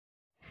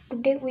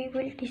Today we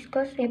will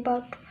discuss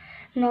about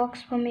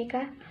Nox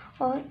vomica,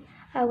 or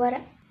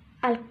our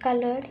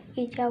alkaloid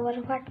is our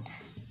what?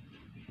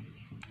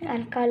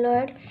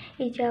 Alkaloid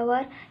is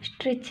our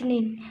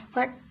strychnine.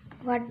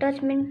 What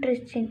does mean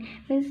strychnine?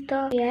 Means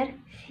the here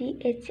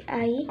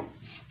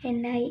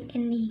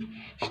CHININE.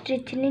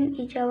 Strychnine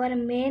is our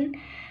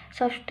main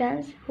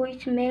substance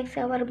which makes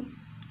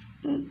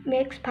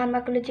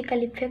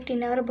pharmacological effect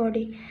in our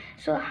body.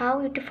 So how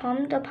it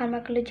forms the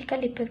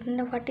pharmacological effect?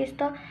 What is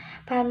the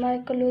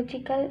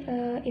pharmacological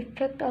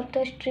effect of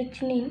the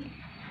strychnine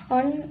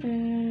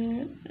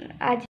on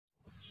as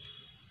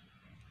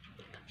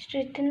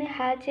strychnine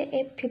has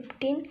a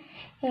 15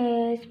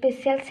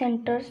 special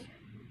centers,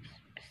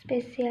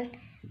 special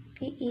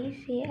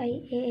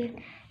PECIAL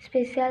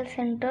special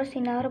centers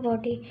in our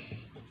body,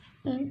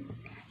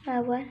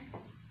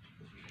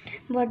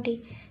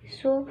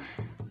 so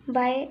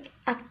by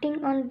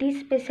acting on this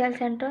special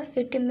center,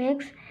 it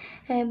makes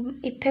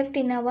effect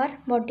in our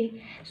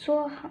body.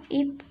 So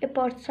if a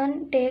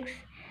person takes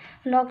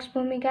Nox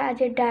vomica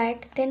as a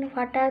diet, then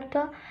what are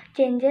the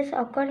changes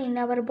occur in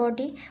our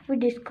body? We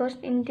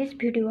discussed in this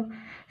video.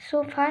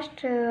 So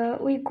first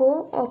we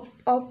go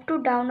up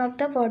to down of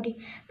the body.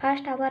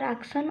 First our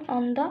action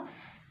on the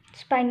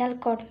spinal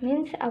cord,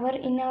 means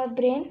in our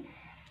brain.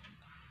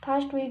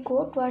 First we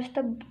go towards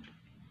the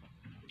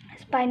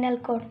spinal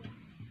cord.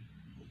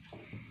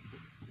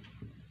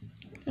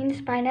 In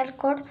spinal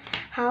cord,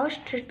 how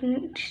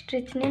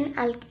strychnine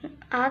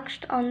acts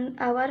on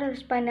our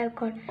spinal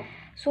cord.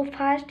 So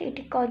first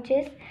it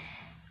causes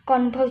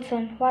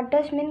convulsion. What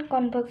does mean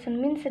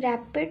convulsion? Means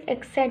rapid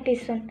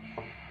excitation,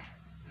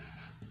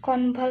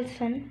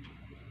 convulsion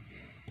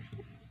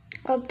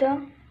of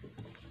the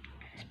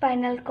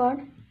spinal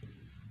cord.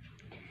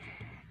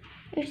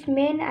 Its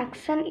main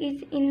action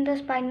is in the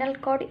spinal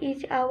cord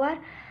is our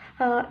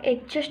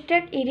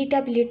adjusted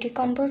irritability.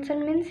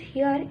 Convulsion means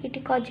here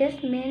it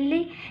causes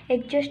mainly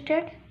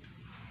adjusted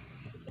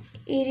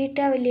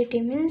irritability,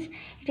 means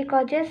it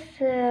causes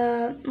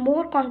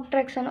more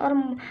contraction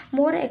or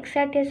more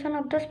excitation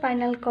of the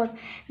spinal cord.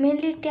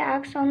 Mainly it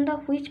acts on the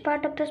which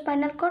part of the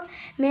spinal cord?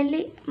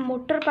 Mainly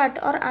motor part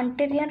or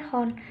anterior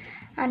horn.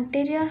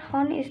 Anterior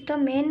horn is the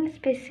main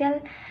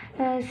special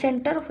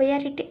center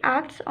where it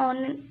acts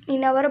on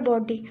in our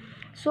body.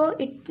 So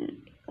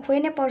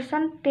when a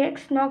person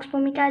takes Nox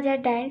vomica as a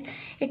diet,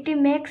 it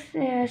makes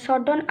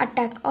sudden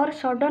attack or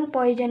sudden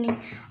poisoning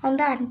on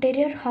the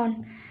anterior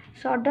horn.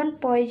 Sudden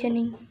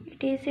poisoning,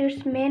 it is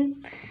its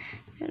main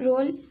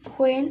role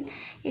when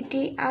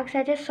it acts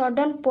as a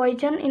sudden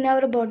poison in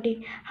our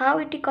body. How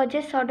it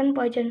causes sudden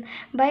poison?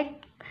 By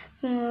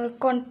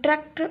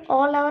contract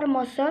all our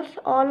muscles,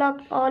 all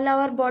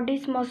our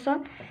body's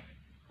muscle,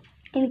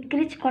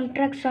 increase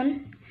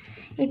contraction.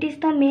 It is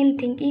the main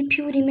thing. If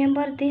you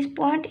remember this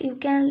point, you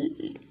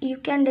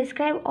can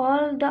describe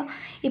all the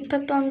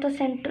effect on the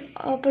center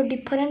of a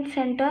different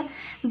center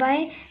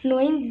by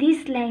knowing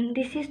this line.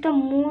 This is the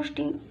most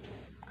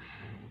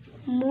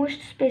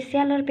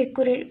special or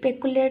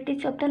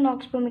peculiarities of the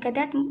Nox vomica,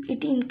 that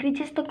it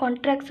increases the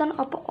contraction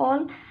of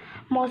all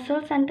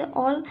muscles and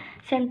all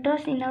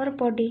centers in our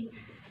body.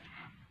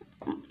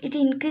 It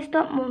increases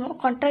the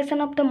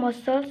contraction of the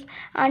muscles,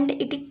 and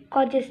it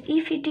causes,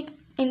 if it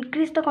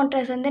increase the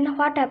contraction, then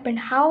what happened?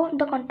 How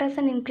the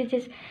contraction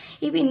increases?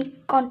 If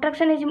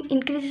contraction is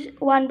increased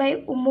one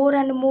by more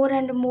and more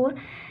and more,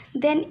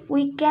 then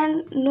we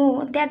can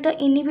know that the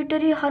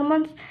inhibitory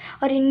hormones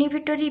or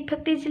inhibitory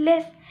effect is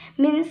less.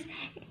 Means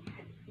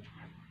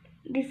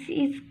this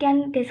is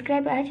can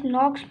describe as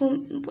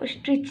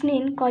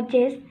strychnine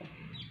causes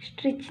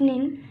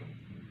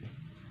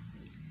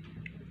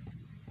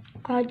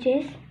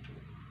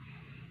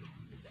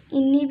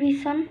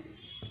inhibition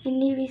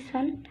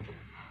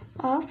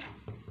of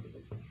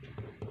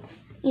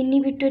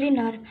inhibitory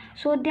nerve,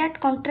 so that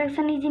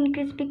contraction is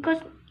increased,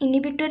 because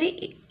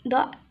inhibitory,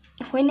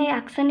 when a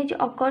action is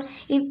occur,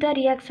 if the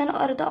reaction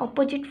or the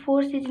opposite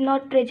force is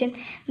not present,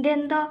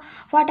 then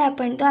what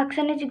happened? The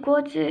action is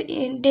goes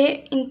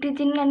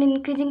increasing and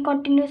increasing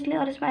continuously,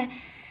 or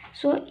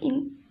so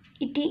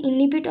it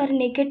inhibit or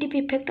negative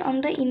effect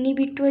on the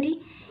inhibitory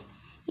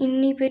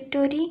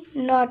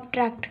nerve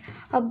tract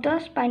of the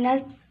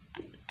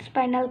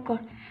spinal cord.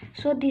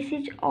 So this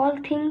is all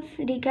things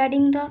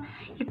regarding the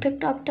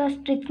effect of the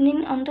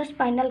strychnine on the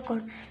spinal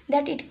cord,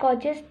 that it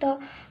causes the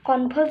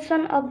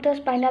convulsion of the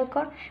spinal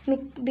cord.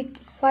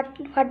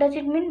 What does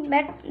it mean?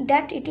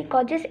 That it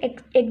causes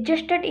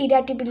adjusted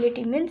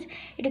irritability, means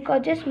it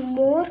causes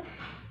more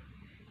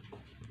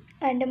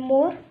and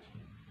more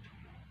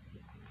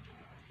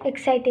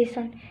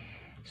excitation.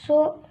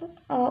 So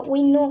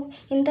we know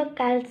in the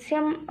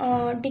calcium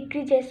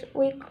decreases,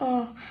 we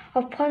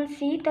often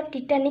see the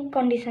tetanic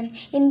condition.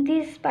 In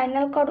this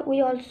spinal cord,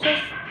 we also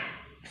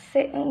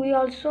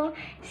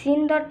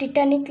seen the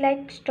tetanic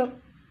like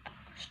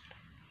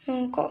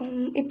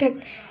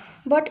effect.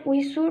 but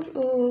we should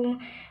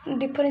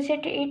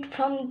differentiate it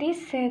from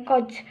this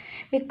cause,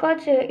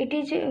 because it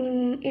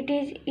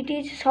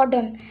is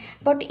sudden.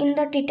 But in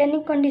the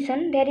tetanic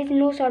condition there is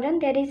no sudden,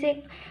 there is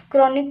a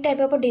chronic type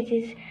of a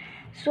disease.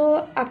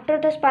 So after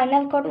the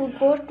spinal cord we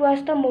go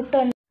towards the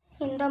motor.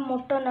 In the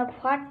motor nerve,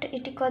 what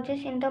it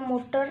causes in the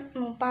motor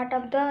part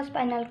of the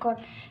spinal cord?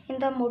 In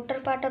the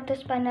motor part of the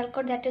spinal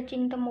cord, that is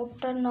in the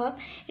motor nerve,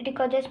 it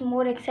causes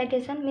more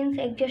excitation, means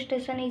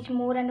exhaustion is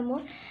more and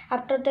more.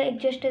 After the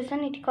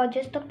exhaustion it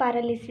causes the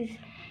paralysis.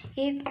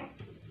 If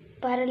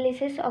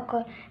paralysis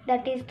occur,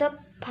 that is the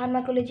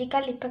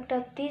pharmacological effect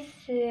of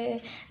this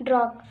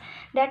drug,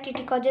 that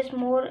it causes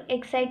more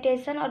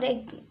excitation or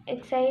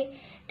exhaustion,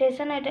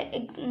 excitation,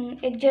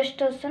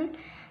 excitation,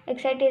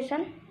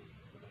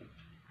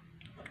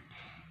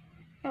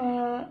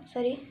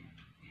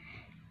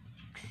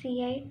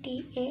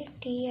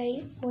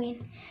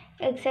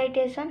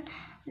 excitation.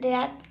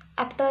 That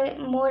after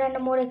more and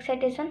more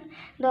excitation,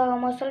 the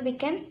muscle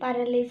became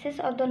paralysis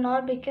or the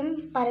nerve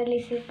became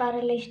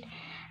paralyzed.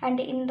 And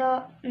in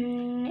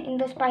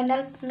the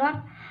spinal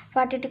nerve,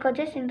 what it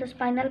causes? In the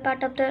spinal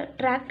part of the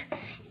tract,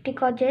 it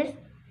causes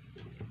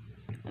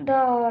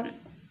the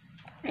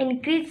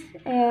increase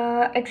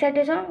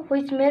excitation,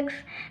 which makes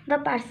the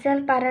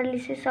partial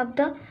paralysis of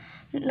the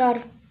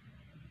nerve.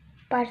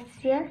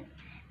 Partial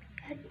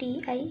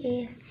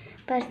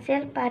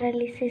partial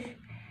paralysis,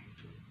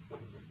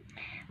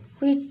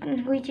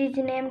 which is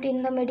named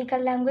in the medical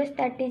language,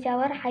 that is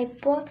our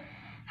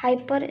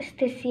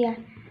hyperesthesia.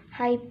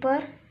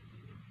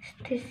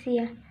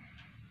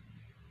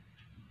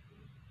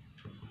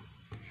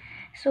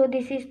 So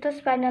this is the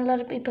spinal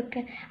nerve effect.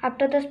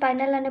 After the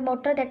spinal and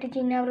motor, that is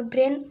in our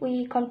brain,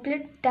 we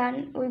complete,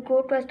 then we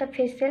go towards the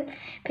facial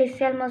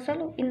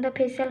muscle. In the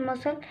facial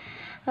muscle,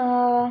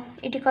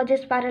 it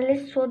causes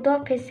paralysis. So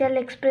the facial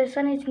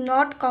expression is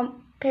not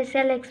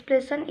facial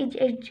expression is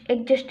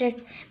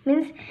adjusted,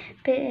 means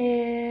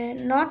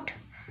not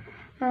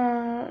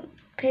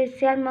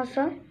facial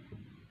muscle,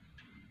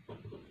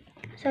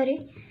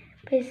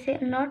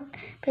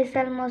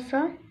 facial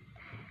muscle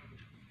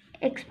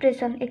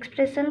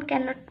expression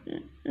cannot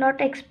not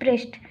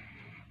expressed.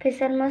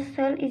 Facial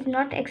muscle is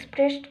not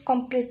expressed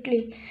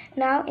completely.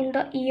 Now in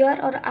the ear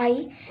or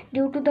eye,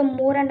 due to the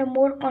more and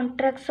more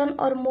contraction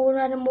or more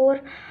and more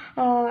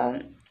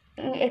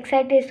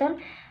excitation,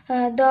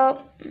 the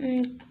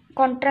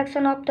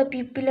contraction of the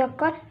pupil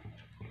occur.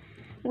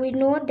 We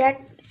know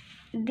that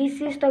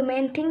this is the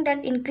main thing,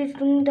 that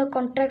increasing the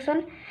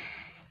contraction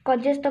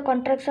causes the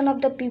contraction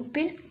of the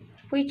pupil,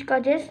 which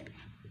causes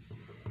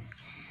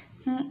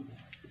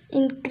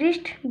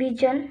increased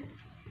vision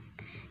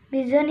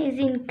is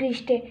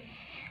increased.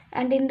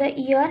 And in the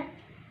ear,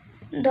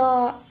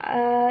 the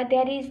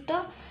there is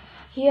the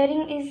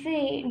hearing is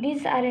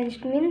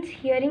disarranged, means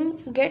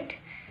hearing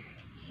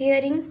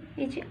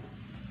is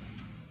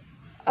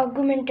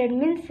augmented,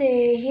 means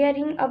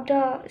hearing of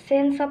the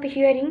sense of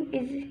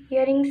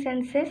hearing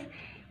senses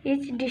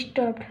is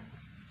disturbed,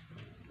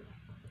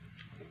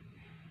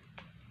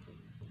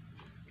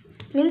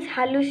 means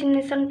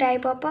hallucination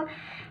type of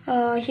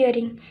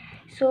hearing.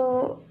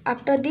 So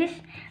after this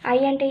eye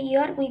and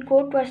ear, we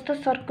go towards the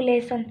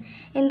circulation.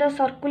 In the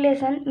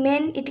circulation,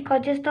 main it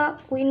causes the,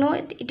 we know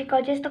it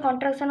causes the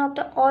contraction of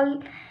the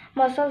all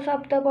muscles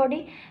of the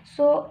body.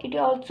 So it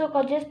also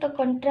causes the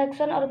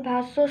contraction or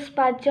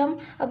vasospasm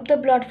of the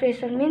blood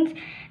pressure, means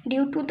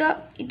due to the,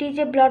 it is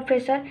a blood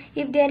pressure,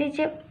 if there is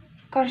a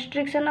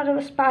constriction or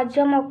a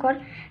spasm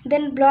occur,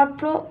 then blood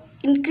flow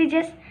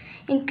increases,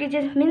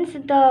 means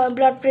the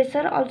blood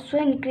pressure also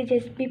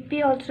increases,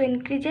 BP also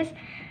increases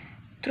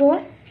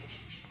through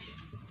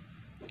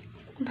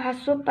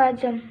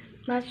vasospasm,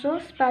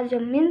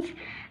 means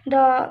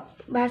the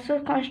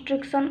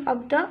vasoconstriction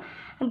of the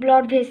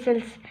blood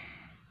vessels,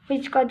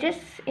 which causes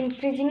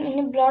increasing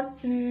in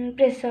blood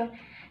pressure.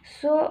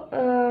 So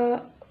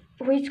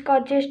which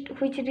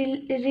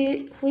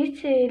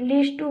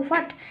leads to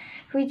what?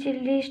 Which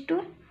leads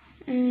to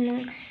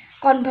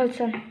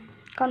convulsion.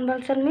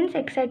 Convulsion means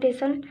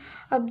excitation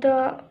of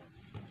the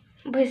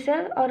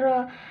vessel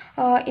or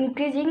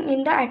increasing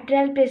in the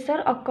arterial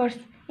pressure occurs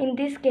in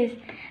this case.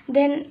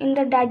 Then in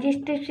the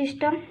digestive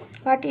system,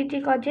 what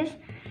it causes?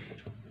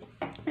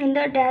 In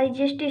the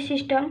digestive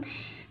system,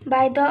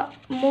 by the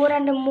more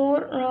and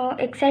more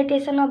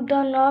excitation of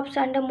the nerves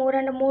and more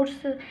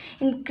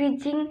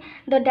increasing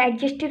the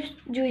digestive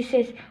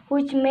juices,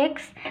 which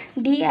makes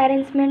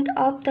dearrangement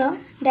of the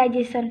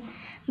digestion.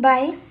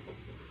 By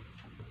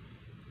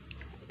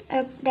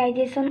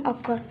digestion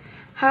occur.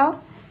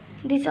 How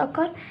this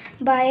occur?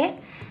 By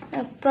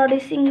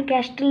producing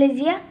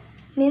gastralgia,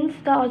 means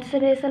the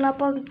ulceration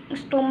of a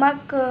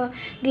stomach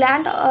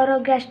gland or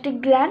a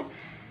gastric gland,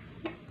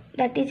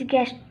 that is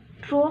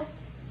gastralgia.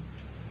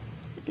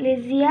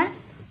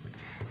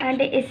 And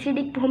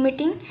acidic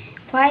vomiting.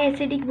 Why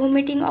acidic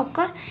vomiting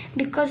occur?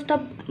 Because the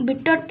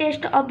bitter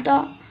taste of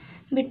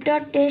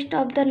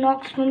the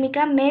nox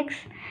vomica makes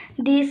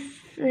this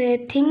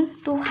thing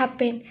to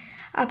happen.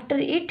 After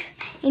it,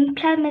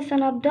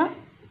 inflammation of the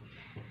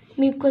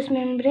mucous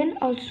membrane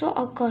also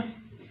occur.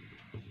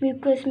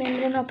 Mucous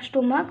membrane of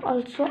stomach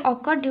also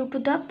occur due to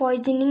the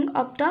poisoning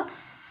of the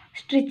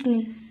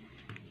strychnine.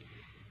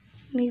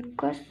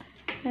 Mucous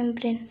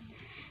membrane,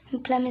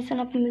 inflammation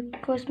of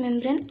mucous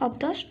membrane of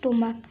the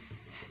stomach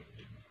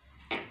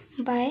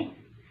by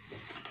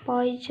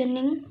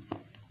poisoning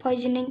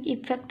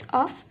effect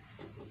of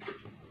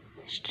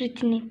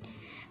strychnine.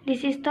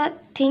 This is the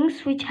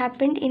things which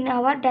happened in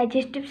our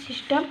digestive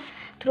system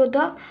through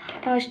the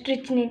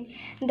strychnine.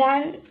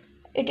 Then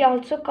it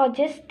also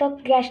causes the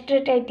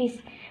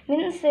gastritis,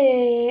 means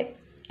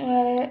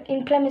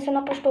inflammation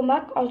of the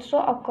stomach also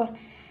occur.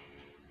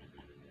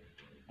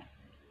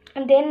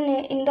 And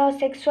then in the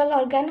sexual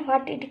organ,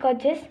 what it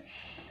causes?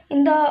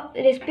 In the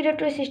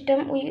respiratory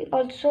system, we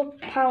also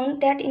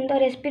found that in the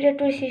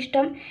respiratory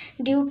system,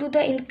 due to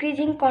the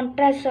increasing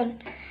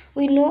contraction,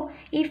 we know,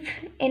 if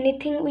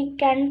anything we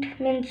can't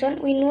mention,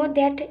 we know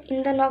that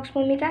in the Nox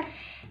vomica,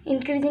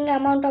 increasing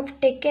amount of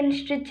taken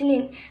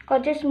strychnine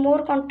causes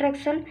more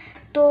contraction.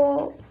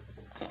 So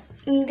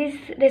in this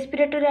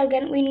respiratory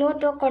organ, we know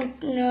the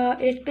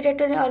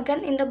respiratory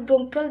organ, in the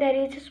bronchial there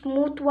is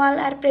smooth wall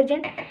are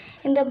present.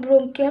 In the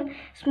bronchial,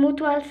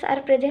 smooth walls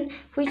are present,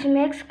 which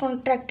makes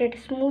contracted.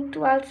 Smooth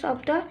walls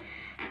of the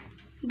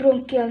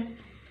bronchial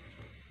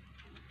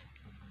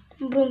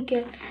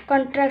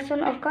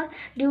contraction occur.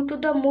 Due to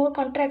the more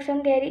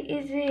contraction, there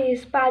is a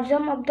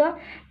spasm of the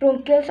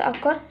bronchioles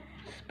occur.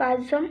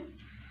 Spasm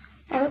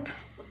of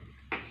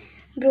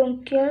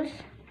bronchioles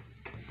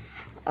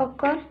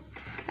occur,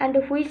 and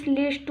which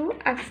leads to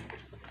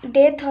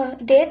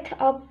death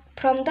of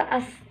from the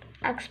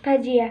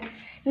asphagia,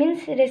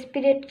 means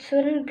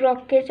respiration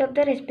blockage of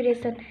the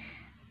respiration.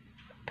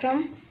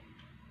 From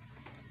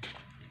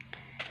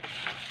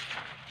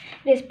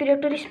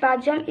respiratory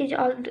spasm is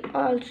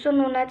also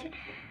known as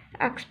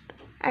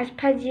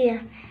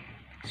asphagia.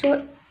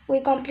 So we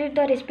complete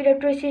the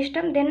respiratory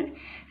system, then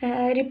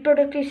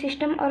reproductive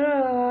system,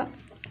 or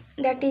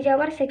that is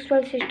our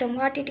sexual system.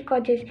 What it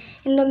causes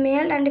in the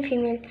male and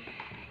female?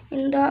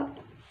 In the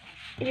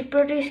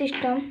reproductive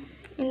system,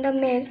 in the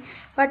male,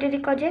 what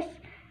it causes?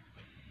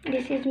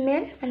 This is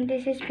male and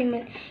this is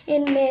female.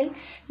 In male,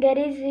 there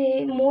is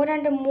more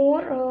and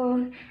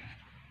more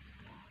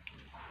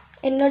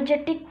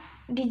energetic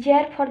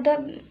desire for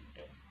the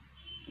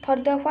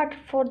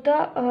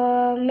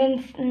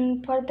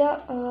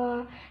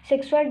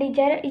sexual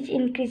desire is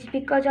increased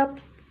because of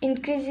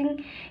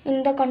increasing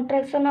in the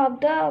contraction of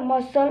the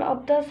muscle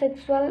of the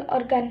sexual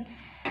organ.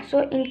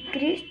 So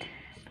increased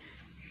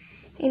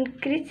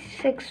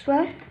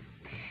sexual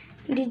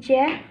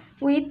desire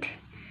with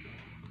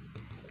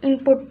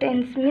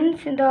impotence,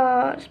 means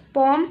the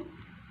sperm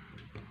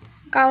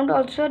count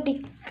also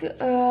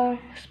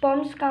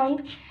sperms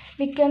count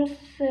becomes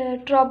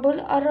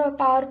trouble, or a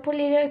powerful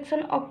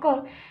erection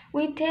occur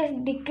with a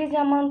decreased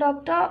amount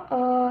of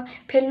the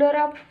failure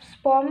of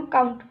sperm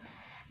count.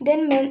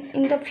 Then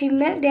in the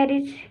female there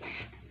is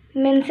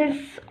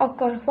menses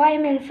occur. Why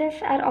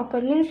menses are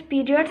occur? Means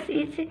periods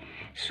is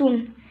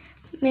soon.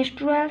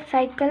 Menstrual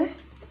cycle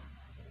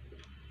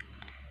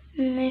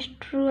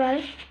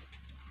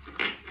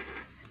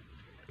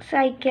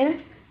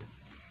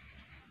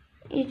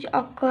is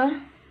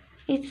occur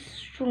is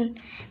soon,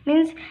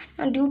 means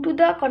due to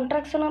the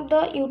contraction of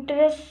the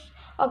uterus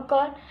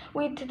occur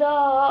with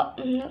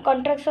the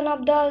contraction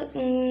of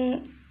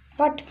the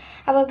what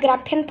our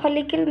Graafian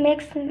follicle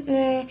makes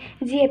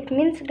GF,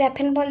 means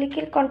Graafian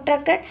follicle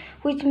contracted,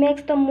 which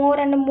makes the more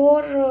and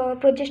more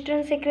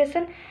progesterone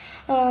secretion,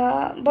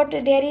 but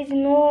there is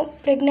no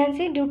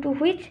pregnancy, due to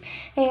which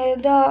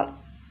the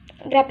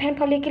Graafian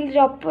follicle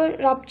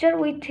rupture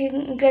with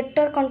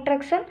greater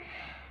contraction,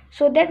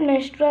 so that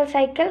menstrual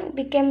cycle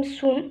becomes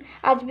soon,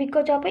 as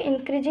because of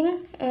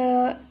increasing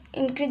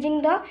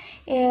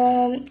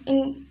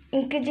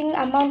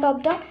amount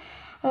of the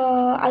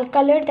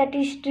alkaloid, that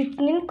is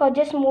strychnine,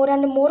 causes more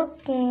and more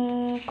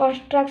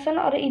contraction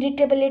or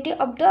irritability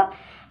of the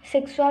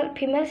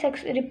female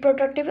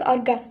reproductive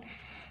organ.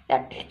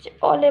 That is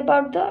all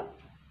about the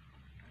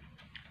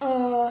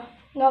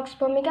Nox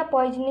vomica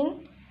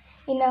poisoning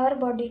in our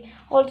body.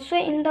 Also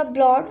in the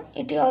blood,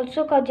 it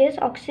also causes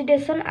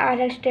oxidation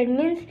arrested,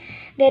 means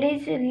there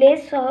is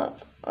less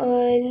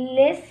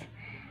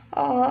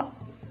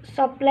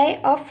supply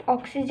of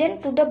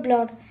oxygen to the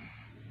blood.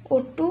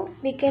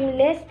 O2 became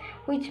less,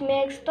 which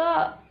makes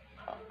the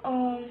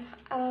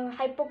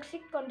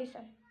hypoxic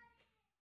condition.